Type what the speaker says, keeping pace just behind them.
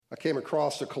I came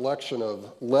across a collection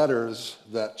of letters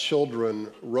that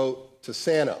children wrote to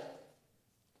Santa.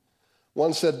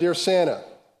 One said, "Dear Santa,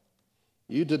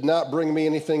 you did not bring me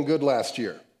anything good last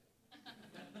year.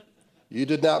 You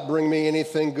did not bring me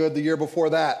anything good the year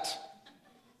before that.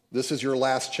 This is your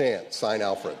last chance. Sign,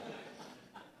 Alfred."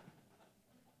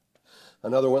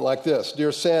 Another went like this: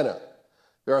 "Dear Santa,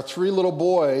 there are 3 little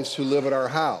boys who live at our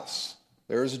house.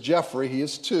 There's Jeffrey, he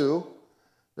is 2.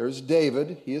 There's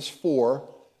David, he is 4.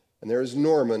 And there's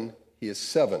Norman, he is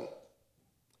 7.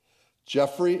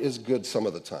 Jeffrey is good some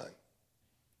of the time.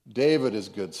 David is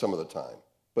good some of the time.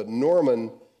 But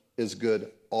Norman is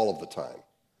good all of the time.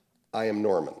 I am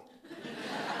Norman."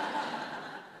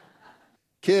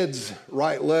 Kids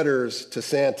write letters to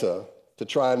Santa to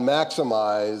try and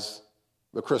maximize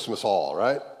the Christmas haul,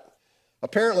 right?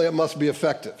 Apparently it must be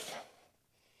effective.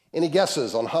 Any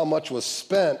guesses on how much was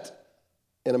spent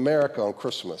in America on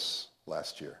Christmas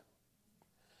last year?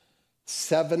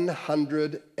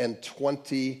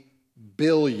 $720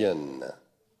 billion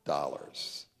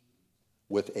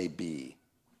with a B.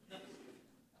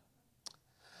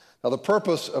 Now, the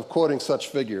purpose of quoting such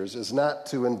figures is not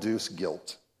to induce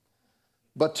guilt,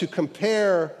 but to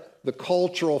compare the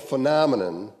cultural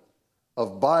phenomenon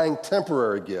of buying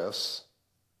temporary gifts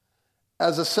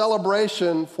as a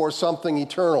celebration for something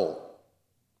eternal,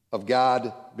 of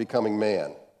God becoming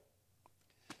man.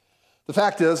 The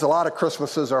fact is, a lot of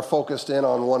Christmases are focused in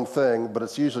on one thing, but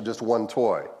it's usually just one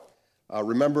toy.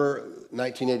 Remember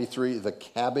 1983, the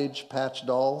Cabbage Patch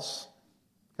Dolls?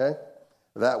 Okay?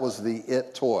 That was the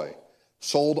it toy.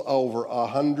 Sold over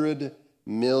 100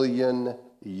 million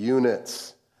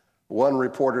units. One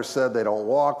reporter said they don't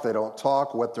walk, they don't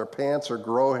talk, wet their pants, or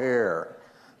grow hair.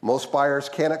 Most buyers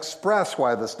can't express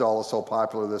why this doll is so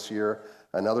popular this year,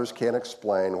 and others can't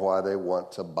explain why they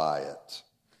want to buy it.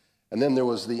 And then there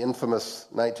was the infamous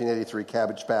 1983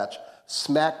 Cabbage Patch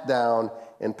Smackdown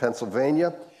in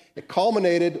Pennsylvania. It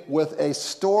culminated with a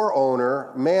store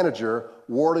owner, manager,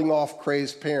 warding off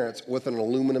crazed parents with an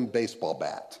aluminum baseball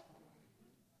bat.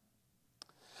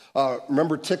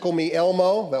 Remember Tickle Me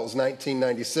Elmo? That was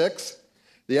 1996.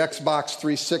 The Xbox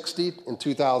 360 in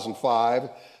 2005.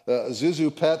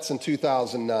 Zuzu Pets in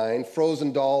 2009.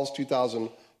 Frozen Dolls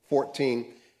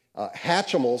 2014.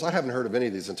 Hatchimals, I haven't heard of any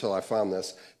of these until I found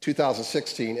this,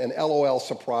 2016. And LOL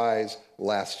Surprise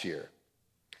last year.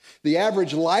 The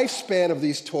average lifespan of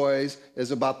these toys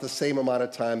is about the same amount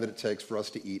of time that it takes for us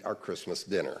to eat our Christmas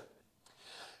dinner.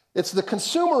 It's the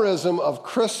consumerism of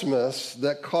Christmas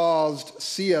that caused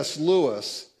C.S.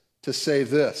 Lewis to say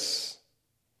this: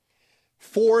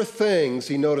 4 things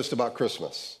he noticed about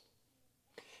Christmas.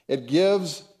 It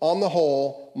gives, on the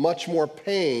whole, much more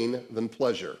pain than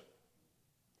pleasure.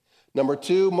 Number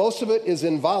 2, most of it is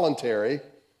involuntary.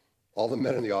 All the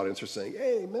men in the audience are saying,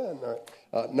 amen. All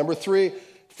right. Number 3,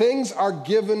 things are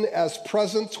given as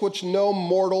presents which no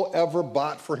mortal ever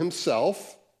bought for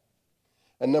himself.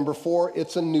 And number 4,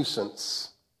 it's a nuisance.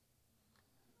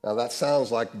 Now that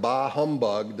sounds like bah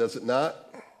humbug, does it not?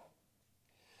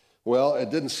 Well,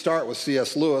 it didn't start with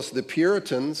C.S. Lewis. The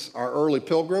Puritans, our early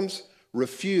pilgrims,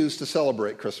 refused to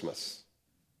celebrate Christmas.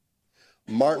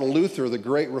 Martin Luther, the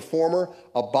great reformer,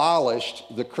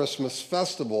 abolished the Christmas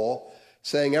festival,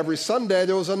 saying every Sunday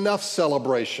there was enough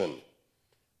celebration,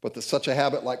 but that such a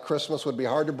habit like Christmas would be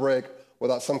hard to break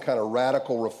without some kind of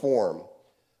radical reform.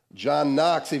 John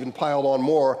Knox even piled on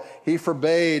more. He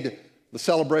forbade the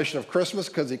celebration of Christmas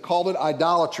because he called it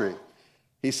idolatry.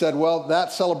 He said, well,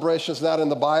 that celebration is not in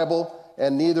the Bible,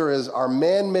 and neither is our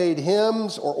man-made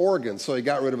hymns or organs, so he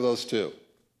got rid of those too.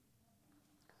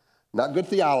 Not good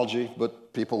theology,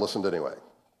 but people listened anyway.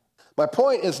 My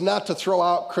point is not to throw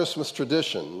out Christmas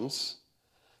traditions,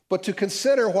 but to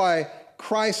consider why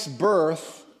Christ's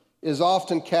birth is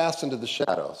often cast into the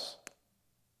shadows.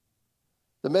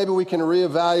 That maybe we can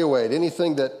reevaluate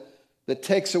anything that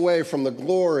takes away from the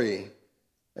glory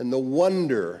and the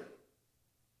wonder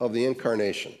of the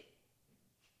incarnation.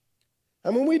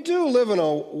 I mean, we do live in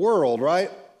a world,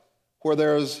 right, where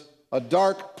there's a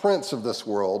dark prince of this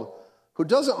world who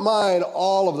doesn't mind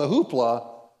all of the hoopla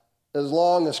as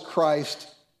long as Christ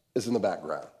is in the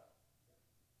background.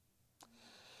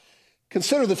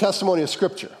 Consider the testimony of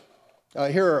Scripture.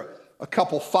 Here are a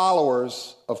couple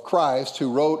followers of Christ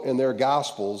who wrote in their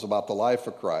Gospels about the life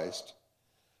of Christ,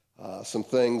 some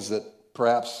things that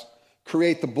perhaps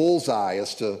create the bullseye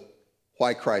as to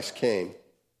why Christ came.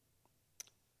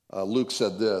 Luke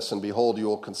said this, "And behold, you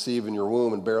will conceive in your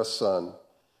womb and bear a son,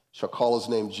 shall call his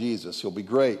name Jesus. He'll be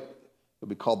great. He'll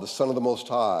be called the Son of the Most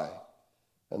High.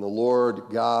 And the Lord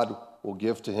God will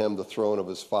give to him the throne of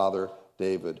his father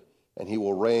David, and he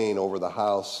will reign over the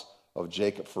house of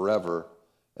Jacob forever,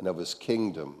 and of his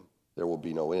kingdom there will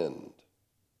be no end.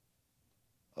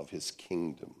 Of his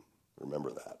kingdom.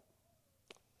 Remember that.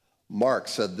 Mark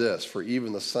said this, for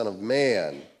even the Son of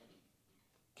Man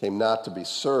came not to be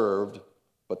served,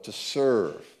 but to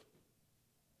serve,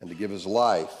 and to give his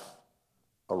life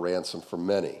a ransom for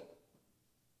many.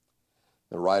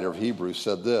 The writer of Hebrews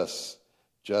said this,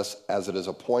 just as it is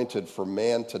appointed for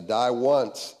man to die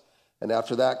once, and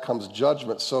after that comes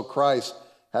judgment, so Christ,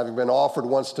 having been offered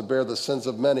once to bear the sins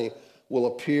of many, will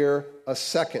appear a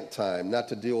second time, not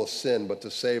to deal with sin, but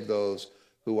to save those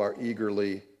who are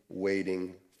eagerly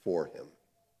waiting for him.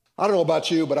 I don't know about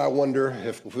you, but I wonder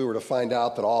if we were to find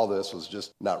out that all this was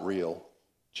just not real,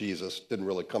 Jesus didn't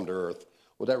really come to earth,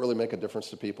 would that really make a difference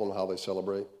to people and how they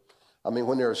celebrate? I mean,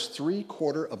 when there's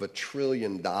 $750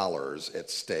 billion at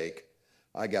stake,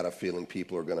 I got a feeling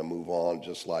people are going to move on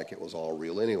just like it was all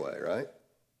real anyway, right?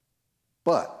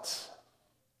 But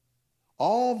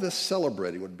all this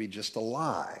celebrating would be just a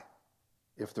lie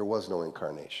if there was no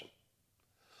incarnation.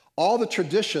 All the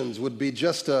traditions would be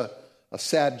just a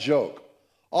sad joke.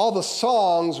 All the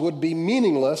songs would be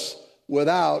meaningless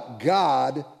without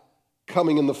God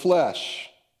coming in the flesh.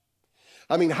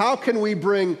 I mean, how can we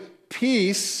bring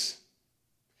peace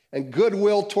and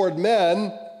goodwill toward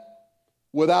men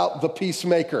without the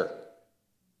peacemaker?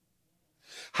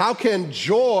 How can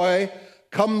joy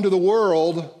come to the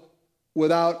world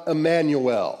without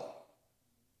Emmanuel?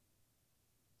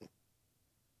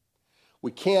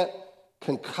 We can't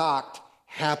concoct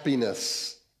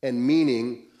happiness and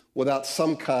meaning without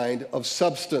some kind of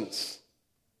substance.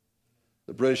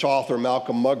 The British author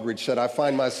Malcolm Muggeridge said, I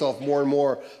find myself more and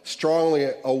more strongly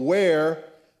aware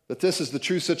that this is the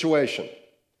true situation.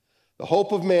 The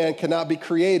hope of man cannot be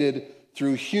created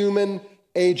through human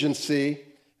agency,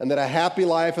 and that a happy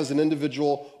life as an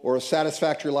individual or a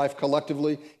satisfactory life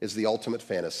collectively is the ultimate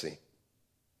fantasy.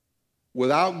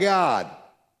 Without God,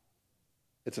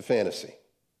 it's a fantasy.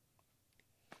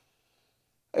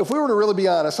 If we were to really be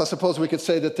honest, I suppose we could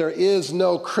say that there is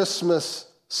no Christmas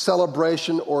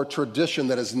celebration or tradition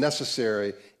that is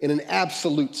necessary in an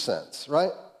absolute sense,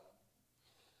 right?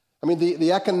 I mean,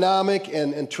 the economic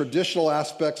and traditional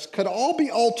aspects could all be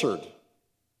altered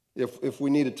if we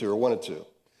needed to or wanted to.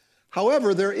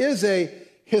 However, there is a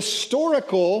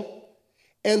historical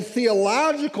and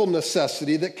theological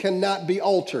necessity that cannot be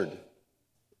altered.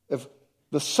 If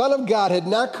the Son of God had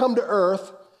not come to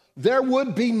earth, there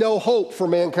would be no hope for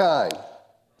mankind.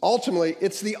 Ultimately,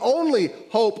 it's the only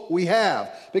hope we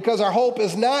have, because our hope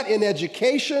is not in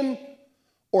education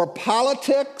or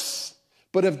politics,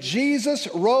 but if Jesus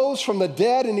rose from the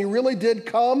dead and he really did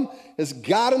come as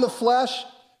God in the flesh,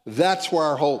 that's where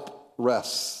our hope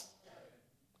rests.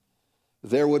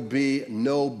 There would be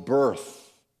no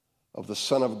birth of the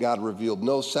Son of God revealed,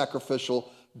 no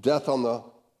sacrificial death on the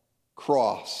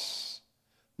cross,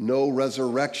 no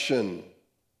resurrection.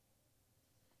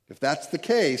 If that's the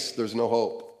case, there's no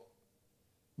hope.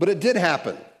 But it did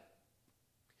happen.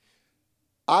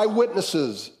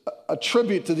 Eyewitnesses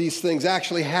attribute to these things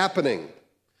actually happening.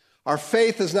 Our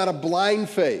faith is not a blind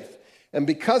faith. And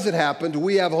because it happened,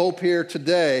 we have hope here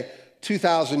today,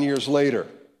 2,000 years later.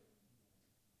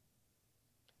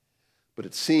 But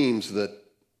it seems that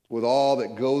with all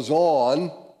that goes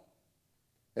on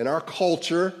in our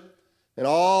culture and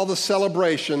all the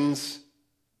celebrations,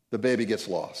 the baby gets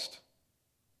lost.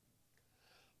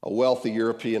 A wealthy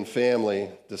European family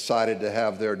decided to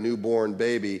have their newborn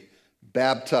baby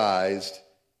baptized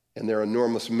in their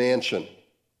enormous mansion.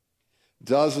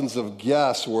 Dozens of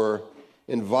guests were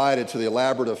invited to the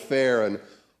elaborate affair, and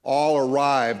all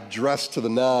arrived dressed to the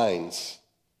nines.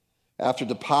 After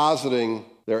depositing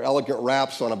their elegant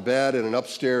wraps on a bed in an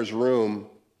upstairs room,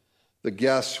 the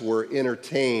guests were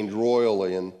entertained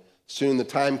royally, and soon the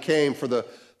time came for the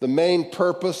main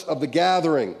purpose of the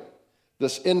gathering,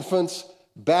 this infant's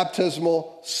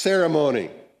baptismal ceremony.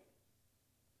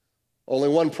 Only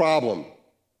one problem: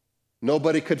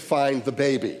 nobody could find the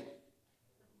baby.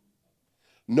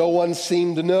 No one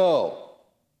seemed to know.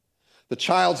 The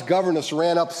child's governess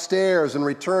ran upstairs and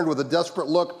returned with a desperate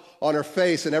look on her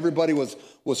face, and everybody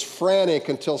was frantic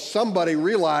until somebody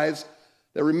realized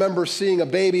they remember seeing a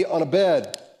baby on a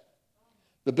bed.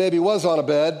 The baby was on a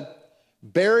bed,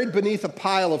 buried beneath a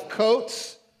pile of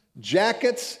coats,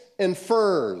 jackets, and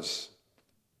furs.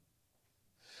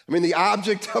 I mean, the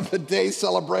object of the day's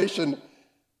celebration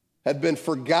had been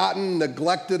forgotten,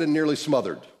 neglected, and nearly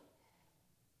smothered.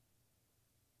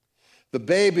 The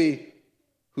baby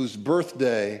whose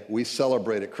birthday we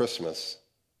celebrate at Christmas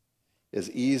is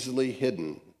easily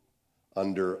hidden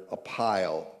under a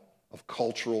pile of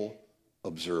cultural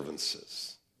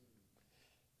observances.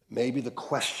 Maybe the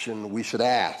question we should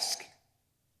ask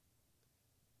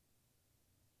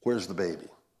Where's the baby?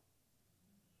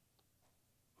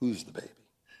 Who's the baby?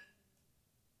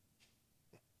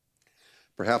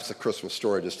 Perhaps the Christmas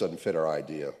story just doesn't fit our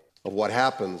idea of what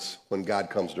happens when God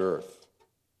comes to earth.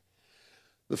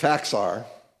 The facts are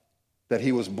that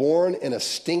he was born in a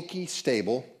stinky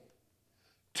stable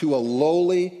to a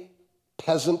lowly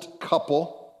peasant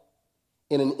couple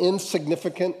in an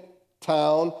insignificant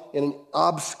town in an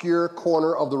obscure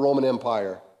corner of the Roman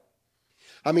Empire.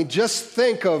 I mean, just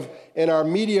think of, in our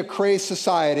media-crazed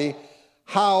society,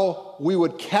 how we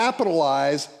would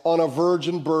capitalize on a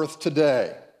virgin birth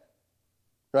today,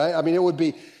 right? I mean, it would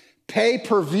be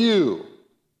pay-per-view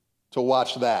to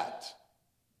watch that.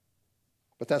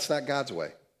 But that's not God's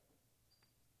way.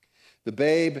 The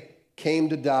babe came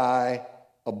to die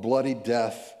a bloody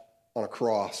death on a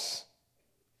cross.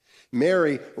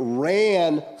 Mary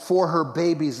ran for her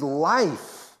baby's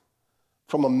life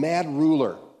from a mad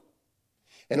ruler.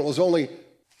 And it was only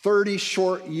 30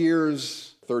 short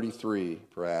years, 33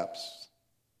 perhaps,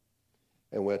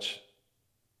 in which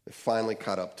they finally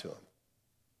caught up to him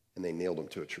and they nailed him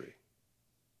to a tree.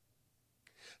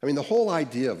 I mean, the whole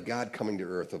idea of God coming to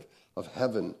earth, of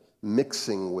heaven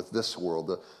mixing with this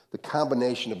world, the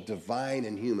combination of divine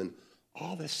and human,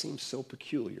 all this seems so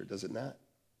peculiar, does it not?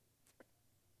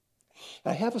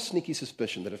 I have a sneaky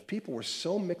suspicion that if people were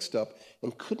so mixed up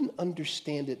and couldn't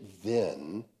understand it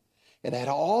then, and had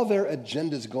all their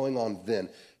agendas going on then,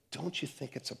 don't you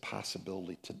think it's a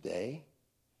possibility today?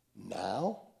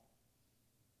 Now?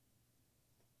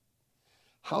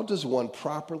 How does one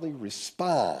properly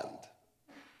respond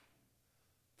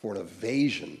for an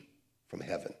invasion from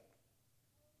heaven?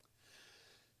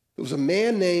 There was a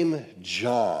man named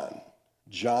John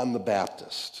the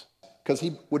Baptist, because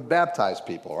he would baptize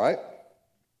people, right?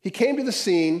 He came to the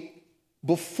scene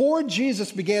before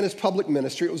Jesus began his public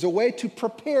ministry. It was a way to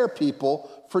prepare people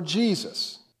for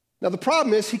Jesus. Now, the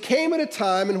problem is he came at a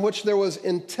time in which there was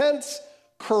intense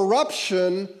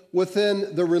corruption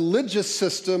within the religious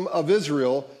system of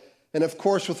Israel and, of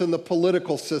course, within the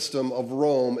political system of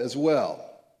Rome as well.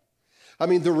 I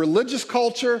mean, the religious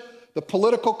culture, the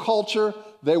political culture,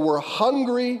 they were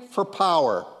hungry for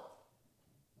power.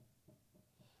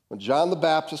 When John the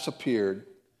Baptist appeared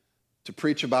to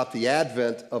preach about the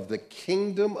advent of the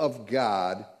kingdom of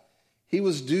God, he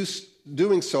was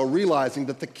doing so realizing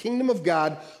that the kingdom of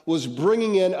God was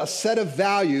bringing in a set of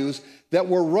values that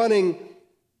were running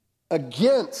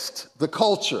against the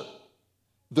culture,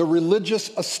 the religious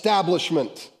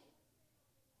establishment.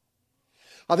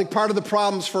 I think part of the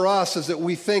problems for us is that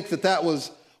we think that that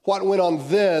was what went on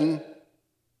then.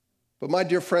 But my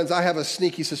dear friends, I have a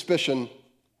sneaky suspicion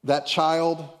that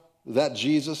child, that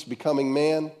Jesus becoming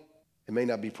man, it may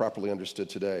not be properly understood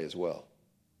today as well.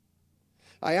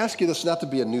 I ask you this not to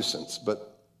be a nuisance,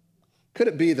 but could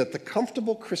it be that the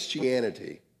comfortable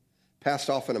Christianity passed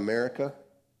off in America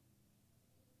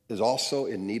is also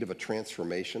in need of a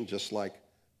transformation, just like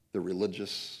the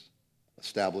religious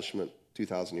establishment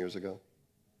 2,000 years ago?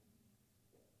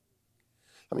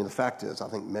 I mean, the fact is, I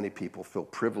think many people feel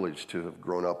privileged to have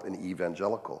grown up in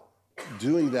evangelical.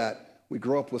 Doing that, we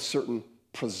grow up with certain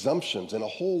presumptions in a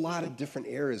whole lot of different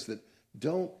areas that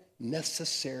don't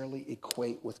necessarily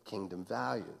equate with kingdom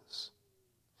values.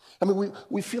 I mean,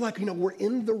 we feel like, we're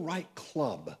in the right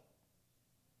club,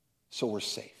 so we're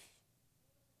safe.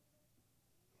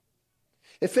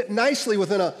 It fit nicely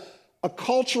within a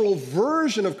cultural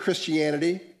version of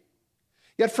Christianity,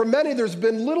 yet for many there's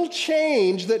been little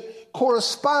change that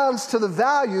corresponds to the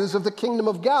values of the kingdom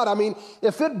of God. I mean,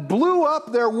 if it blew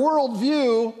up their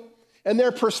worldview and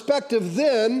their perspective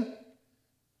then,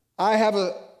 I have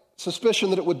a suspicion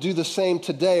that it would do the same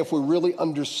today if we really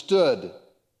understood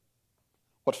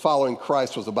what following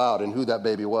Christ was about and who that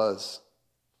baby was.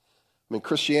 I mean,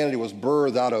 Christianity was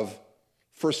birthed out of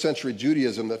first century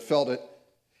Judaism that felt it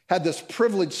had this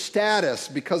privileged status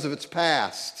because of its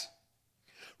past.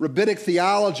 Rabbinic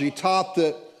theology taught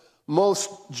that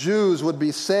most Jews would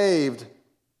be saved,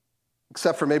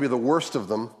 except for maybe the worst of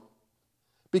them,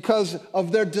 because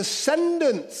of their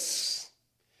descendants,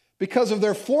 because of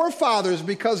their forefathers,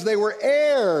 because they were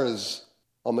heirs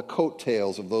on the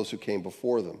coattails of those who came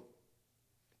before them.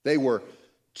 They were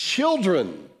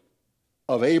children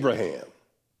of Abraham.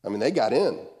 I mean, they got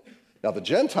in. Now, the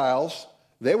Gentiles,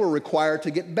 they were required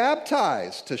to get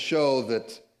baptized to show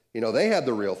that, they had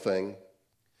the real thing.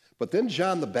 But then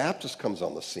John the Baptist comes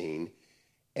on the scene,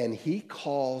 and he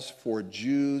calls for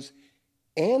Jews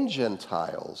and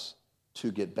Gentiles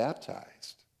to get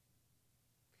baptized.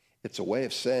 It's a way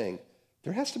of saying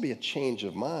there has to be a change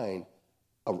of mind,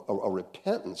 a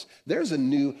repentance. There's a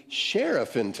new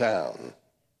sheriff in town.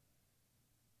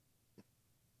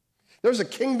 There's a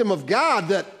kingdom of God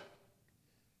that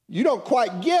you don't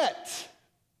quite get.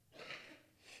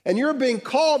 And you're being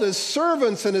called as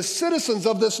servants and as citizens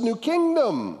of this new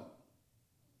kingdom.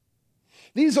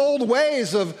 These old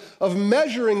ways of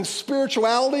measuring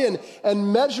spirituality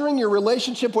and measuring your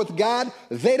relationship with God,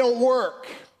 they don't work.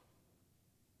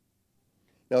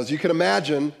 Now, as you can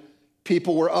imagine,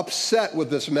 people were upset with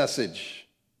this message.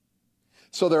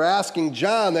 So they're asking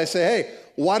John, they say, hey,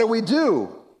 what do we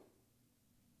do?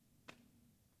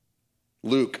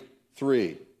 Luke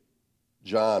 3,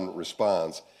 John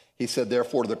responds. He said,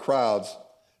 therefore, to the crowds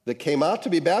that came out to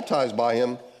be baptized by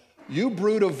him, you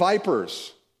brood of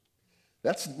vipers.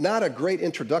 That's not a great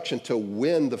introduction to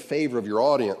win the favor of your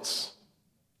audience.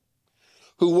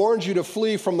 Who warns you to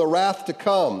flee from the wrath to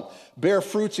come? Bear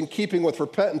fruits in keeping with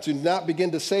repentance. Do not begin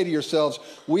to say to yourselves,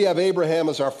 we have Abraham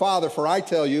as our father, for I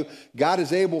tell you, God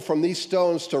is able from these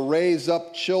stones to raise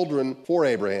up children for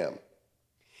Abraham.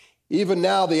 Even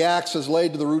now the axe is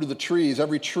laid to the root of the trees.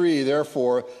 Every tree,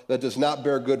 therefore, that does not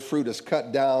bear good fruit is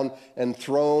cut down and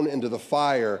thrown into the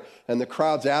fire. And the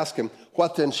crowds asked him,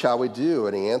 what then shall we do?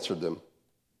 And he answered them,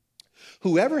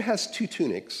 whoever has 2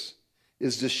 tunics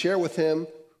is to share with him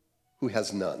who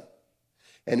has none.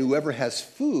 And whoever has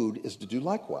food is to do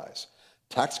likewise.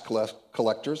 Tax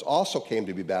collectors also came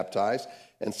to be baptized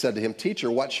and said to him,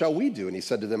 teacher, what shall we do? And he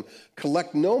said to them,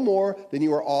 collect no more than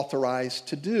you are authorized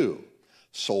to do.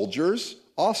 Soldiers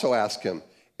also asked him,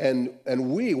 and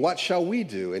we, what shall we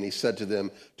do? And he said to them,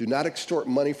 do not extort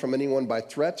money from anyone by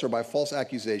threats or by false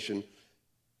accusation,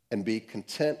 and be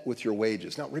content with your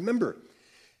wages. Now remember,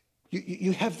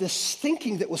 you have this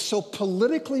thinking that was so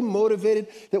politically motivated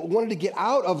that wanted to get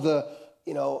out of the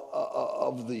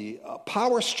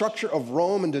power structure of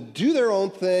Rome and to do their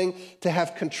own thing, to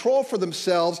have control for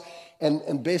themselves,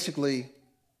 and basically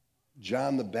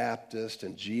John the Baptist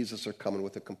and Jesus are coming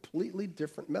with a completely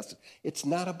different message. It's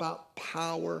not about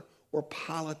power or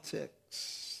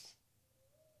politics.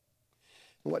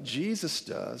 And what Jesus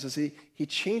does is he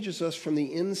changes us from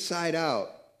the inside out,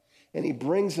 and he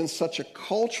brings in such a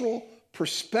cultural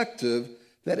perspective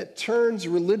that it turns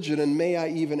religion, and may I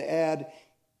even add,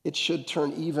 it should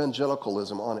turn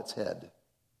evangelicalism on its head.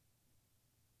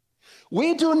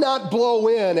 We do not blow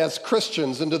in as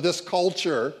Christians into this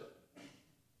culture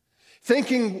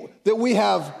thinking that we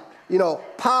have,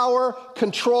 power,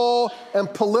 control,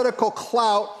 and political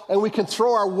clout, and we can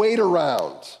throw our weight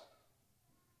around.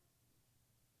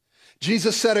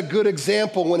 Jesus set a good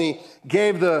example when he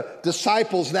gave the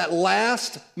disciples that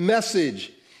last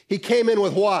message. He came in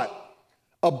with what?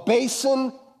 A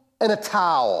basin and a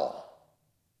towel.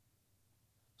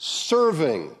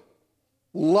 Serving,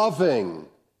 loving,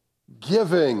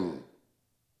 giving,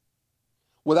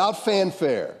 without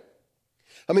fanfare.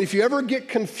 I mean, if you ever get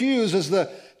confused as the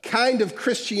kind of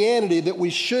Christianity that we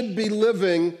should be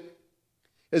living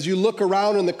as you look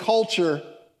around in the culture,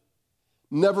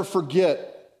 never forget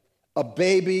a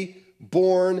baby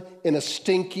born in a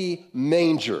stinky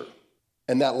manger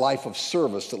and that life of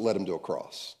service that led him to a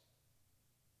cross.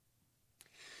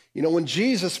 When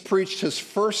Jesus preached his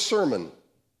first sermon,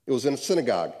 it was in a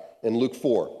synagogue in Luke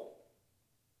 4.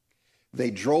 They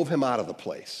drove him out of the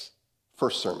place.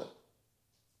 First sermon.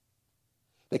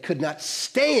 They could not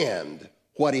stand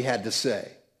what he had to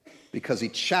say because he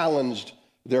challenged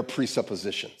their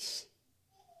presuppositions.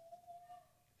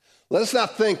 Let us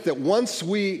not think that once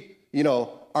we,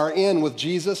 are in with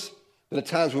Jesus, that at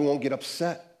times we won't get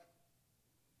upset.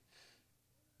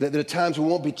 That at times we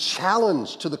won't be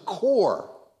challenged to the core.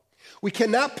 We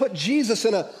cannot put Jesus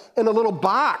in a little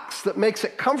box that makes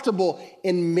it comfortable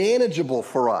and manageable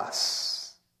for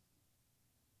us.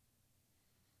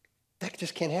 That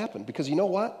just can't happen because you know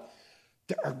what?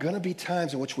 There are going to be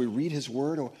times in which we read his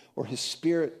word or his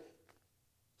spirit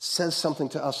says something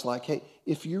to us like, hey,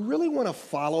 if you really want to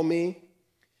follow me,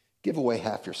 give away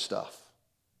half your stuff.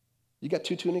 You got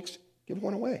 2 tunics? Give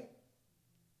one away.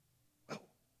 Oh.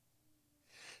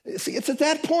 See, it's at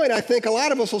that point I think a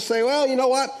lot of us will say, well, you know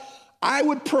what? I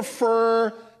would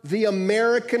prefer the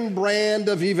American brand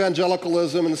of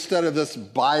evangelicalism instead of this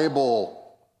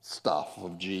Bible stuff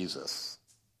of Jesus.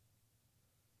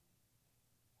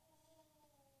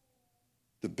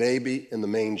 The baby in the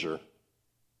manger,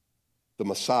 the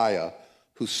Messiah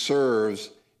who serves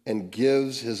and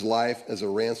gives his life as a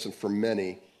ransom for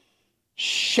many,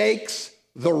 shakes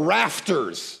the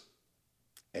rafters,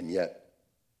 and yet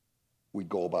we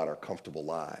go about our comfortable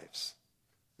lives.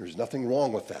 There's nothing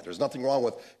wrong with that. There's nothing wrong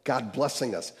with God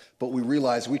blessing us, but we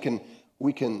realize we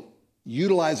can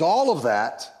utilize all of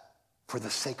that for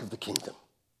the sake of the kingdom.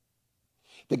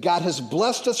 That God has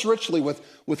blessed us richly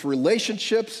with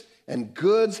relationships and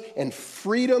goods and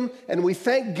freedom, and we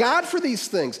thank God for these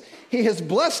things. He has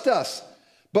blessed us,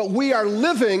 but we are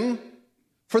living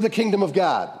for the kingdom of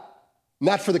God,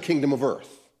 not for the kingdom of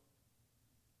earth.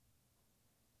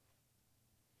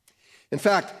 In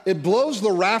fact, it blows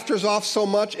the rafters off so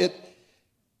much, it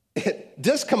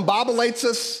discombobulates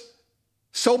us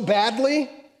so badly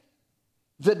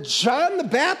that John the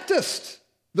Baptist,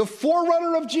 the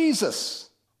forerunner of Jesus,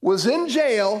 was in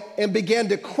jail and began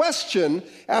to question,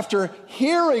 after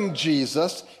hearing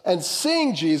Jesus and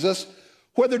seeing Jesus,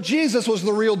 whether Jesus was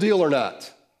the real deal or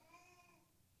not.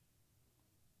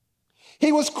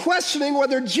 He was questioning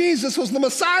whether Jesus was the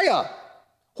Messiah.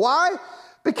 Why?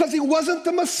 Because he wasn't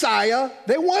the Messiah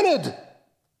they wanted.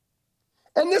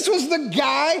 And this was the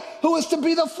guy who was to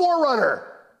be the forerunner.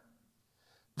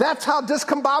 That's how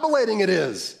discombobulating it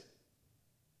is.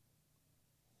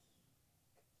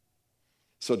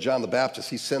 So John the Baptist,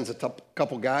 he sends a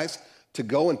couple guys to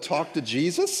go and talk to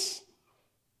Jesus.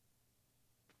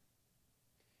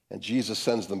 And Jesus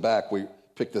sends them back. We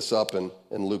pick this up in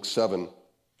Luke 7.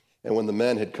 And when the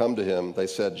men had come to him, they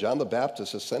said, John the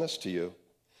Baptist has sent us to you,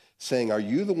 saying, are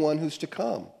you the one who's to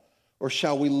come? Or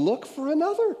shall we look for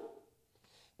another?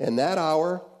 In that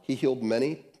hour, he healed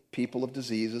many people of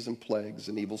diseases and plagues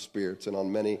and evil spirits, and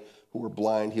on many who were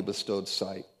blind, he bestowed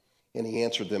sight. And he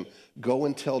answered them, go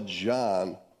and tell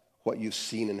John what you've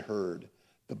seen and heard.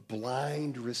 The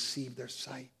blind receive their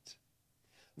sight.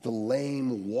 The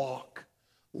lame walk.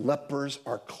 Lepers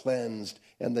are cleansed,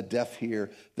 and the deaf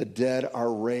hear. The dead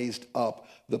are raised up.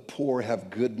 The poor have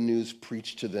good news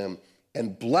preached to them.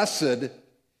 And blessed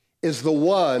is the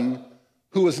one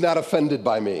who is not offended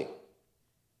by me.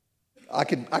 I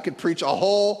could preach a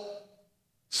whole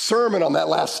sermon on that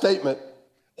last statement.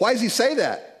 Why does he say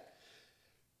that?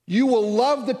 You will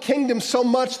love the kingdom so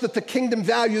much that the kingdom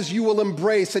values you will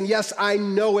embrace. And yes, I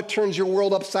know it turns your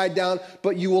world upside down,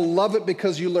 but you will love it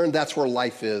because you learn that's where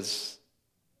life is.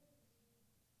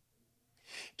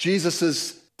 Jesus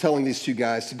is telling these two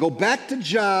guys to go back to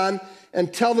John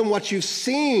and tell them what you've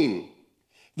seen,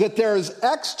 that there is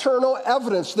external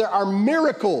evidence, there are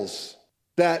miracles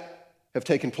that have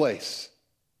taken place.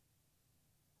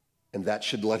 And that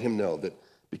should let him know that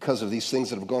because of these things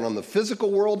that have gone on in the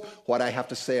physical world, what I have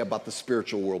to say about the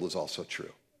spiritual world is also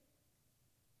true.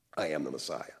 I am the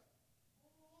Messiah.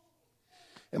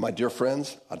 And my dear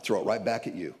friends, I'd throw it right back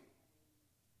at you,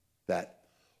 that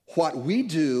what we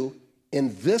do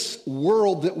in this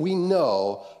world that we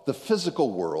know, the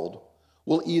physical world,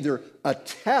 will either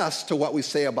attest to what we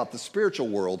say about the spiritual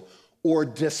world or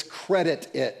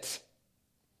discredit it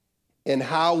in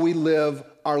how we live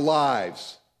our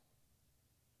lives.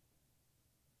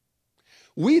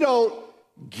 We don't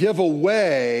give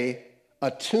away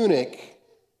a tunic,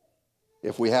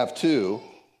 if we have to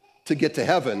get to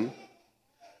heaven.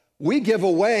 We give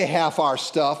away half our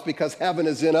stuff because heaven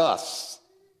is in us.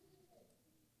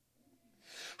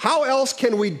 How else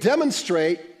can we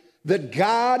demonstrate that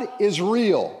God is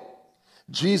real?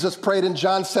 Jesus prayed in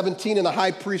John 17 in the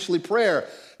high priestly prayer.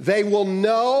 They will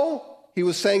know, he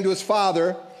was saying to his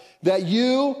Father, that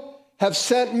you have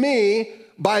sent me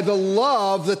by the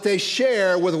love that they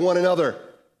share with one another,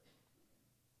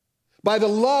 by the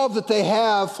love that they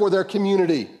have for their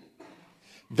community.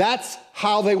 That's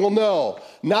how they will know.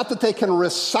 Not that they can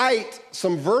recite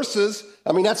some verses.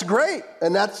 I mean, that's great,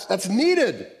 and that's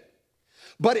needed.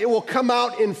 But it will come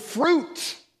out in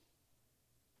fruit.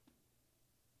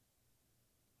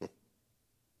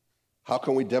 How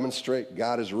can we demonstrate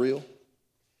God is real?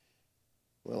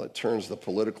 Well, it turns the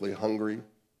politically hungry,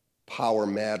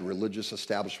 power-mad religious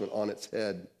establishment on its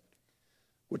head,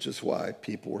 which is why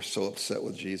people were so upset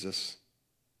with Jesus.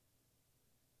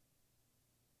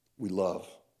 We love.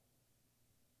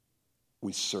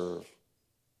 We serve.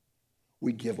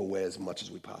 We give away as much as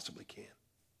we possibly can.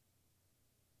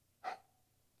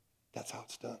 That's how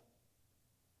it's done.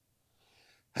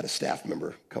 I had a staff member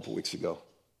a couple weeks ago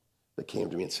that came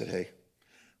to me and said, hey,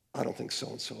 I don't think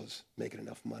so-and-so is making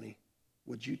enough money.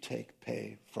 Would you take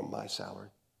pay from my salary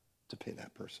to pay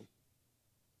that person?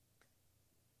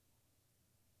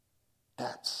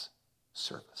 That's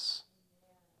service.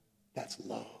 That's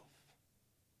love.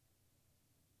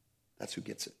 That's who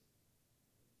gets it.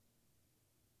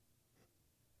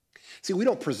 See, we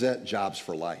don't present jobs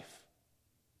for life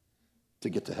to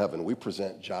get to heaven. We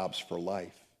present jobs for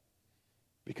life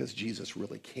because Jesus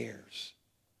really cares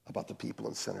about the people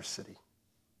in Center City.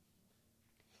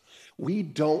 We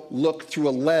don't look through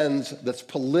a lens that's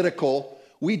political.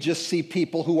 We just see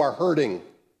people who are hurting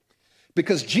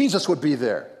because Jesus would be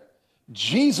there.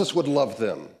 Jesus would love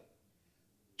them.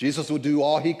 Jesus would do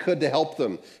all he could to help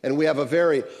them. And we have a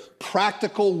very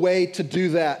practical way to do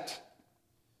that.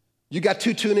 You got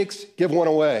 2 tunics, give one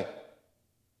away.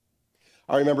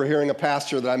 I remember hearing a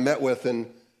pastor that I met with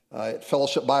in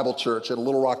Fellowship Bible Church at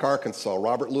Little Rock, Arkansas.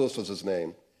 Robert Lewis was his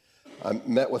name. I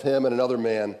met with him and another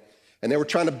man, and they were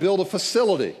trying to build a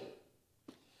facility.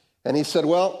 And he said,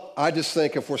 well, I just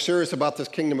think if we're serious about this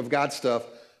kingdom of God stuff,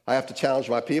 I have to challenge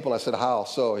my people. And I said, how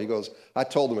so? He goes, I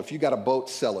told them, if you got a boat,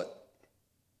 sell it.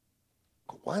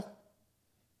 I go, what?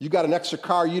 You got an extra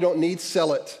car you don't need,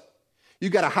 sell it. You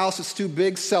got a house that's too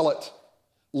big, sell it.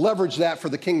 Leverage that for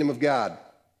the kingdom of God.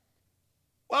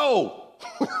 Whoa,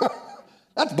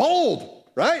 that's bold,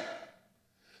 right?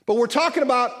 But we're talking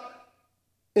about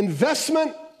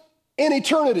investment in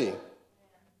eternity.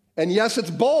 And yes,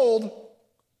 it's bold,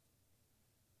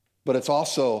 but it's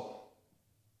also,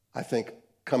 I think,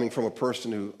 coming from a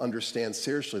person who understands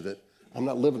seriously that I'm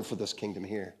not living for this kingdom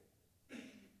here.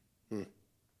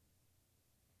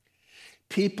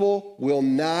 People will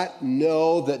not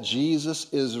know that Jesus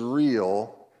is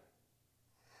real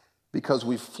because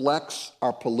we flex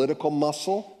our political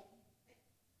muscle,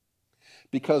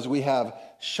 because we have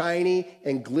shiny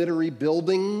and glittery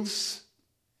buildings,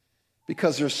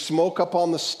 because there's smoke up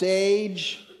on the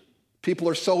stage. People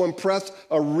are so impressed.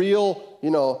 A real,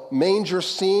 manger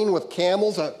scene with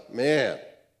camels. Man,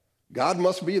 God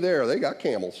must be there. They got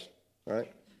camels,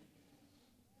 right?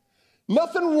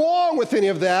 Nothing wrong with any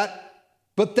of that,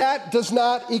 but that does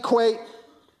not equate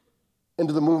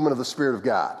into the movement of the Spirit of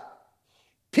God.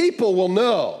 People will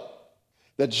know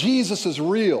that Jesus is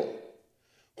real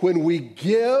when we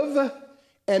give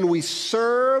and we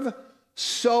serve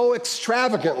so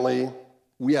extravagantly,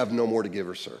 we have no more to give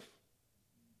or serve.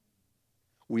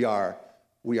 We are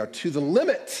to the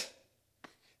limit.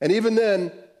 And even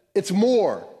then, it's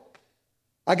more.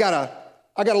 I got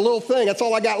a little thing. That's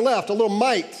all I got left, a little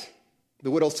mite.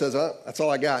 The widow says, that's all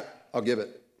I got. I'll give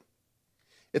it.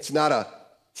 It's not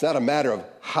a matter of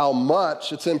how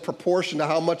much. It's in proportion to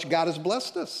how much God has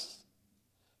blessed us.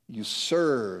 You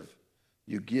serve,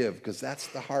 you give, because that's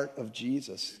the heart of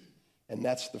Jesus, and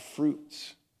that's the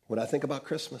fruits. When I think about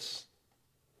Christmas,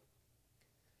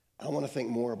 I want to think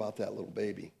more about that little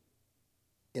baby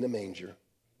in a manger.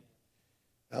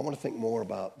 I want to think more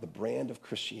about the brand of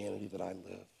Christianity that I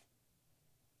live.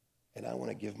 And I want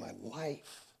to give my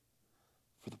life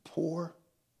for the poor,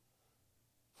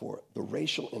 for the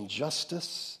racial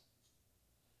injustice,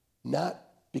 not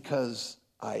because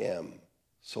I am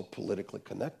so politically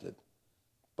connected,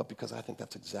 but because I think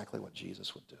that's exactly what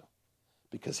Jesus would do.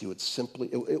 Because he would simply,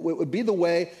 it would be the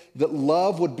way that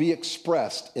love would be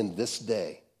expressed in this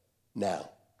day. Now,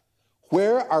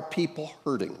 where are people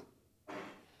hurting?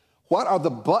 What are the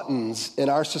buttons in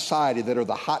our society that are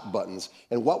the hot buttons?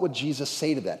 And what would Jesus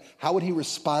say to that? How would he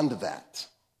respond to that?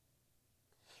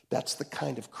 That's the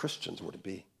kind of Christians we're to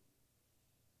be.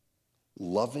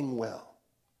 Loving well,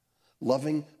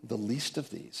 loving the least of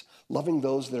these, loving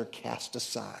those that are cast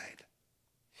aside,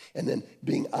 and then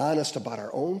being honest about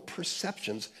our own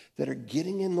perceptions that are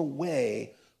getting in the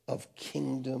way of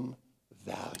kingdom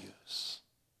values.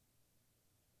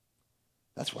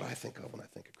 That's what I think of when I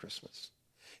think of Christmas.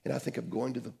 And I think of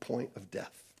going to the point of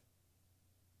death,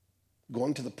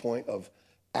 going to the point of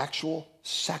actual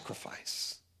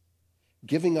sacrifice,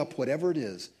 giving up whatever it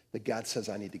is that God says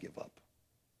I need to give up.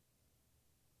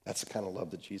 That's the kind of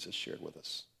love that Jesus shared with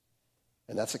us.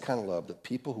 And that's the kind of love that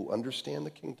people who understand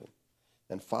the kingdom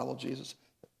and follow Jesus,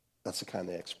 that's the kind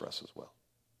they express as well.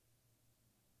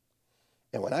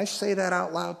 And when I say that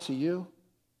out loud to you,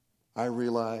 I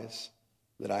realize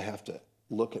that I have to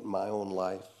look at my own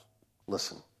life.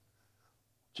 Listen,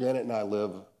 Janet and I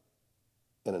live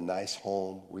in a nice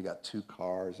home. We got 2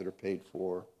 cars that are paid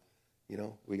for.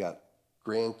 We got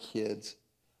grandkids.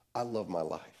 I love my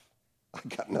life. I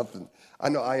got nothing. I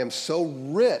know I am so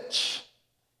rich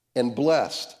and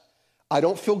blessed. I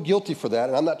don't feel guilty for that,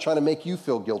 and I'm not trying to make you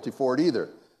feel guilty for it either,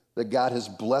 that God has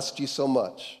blessed you so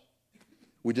much.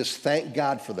 We just thank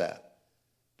God for that.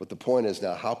 But the point is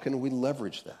now, how can we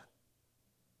leverage that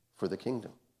for the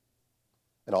kingdom?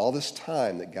 And all this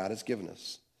time that God has given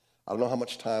us, I don't know how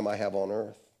much time I have on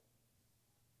earth,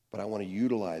 but I want to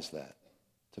utilize that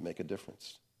to make a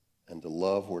difference and to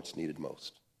love where it's needed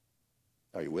most.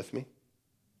 Are you with me?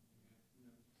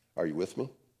 Are you with me?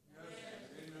 Yes.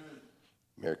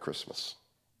 Merry Christmas.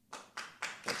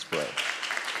 Let's pray.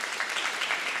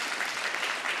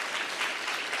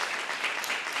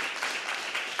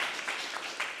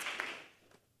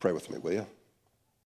 Pray with me, will you?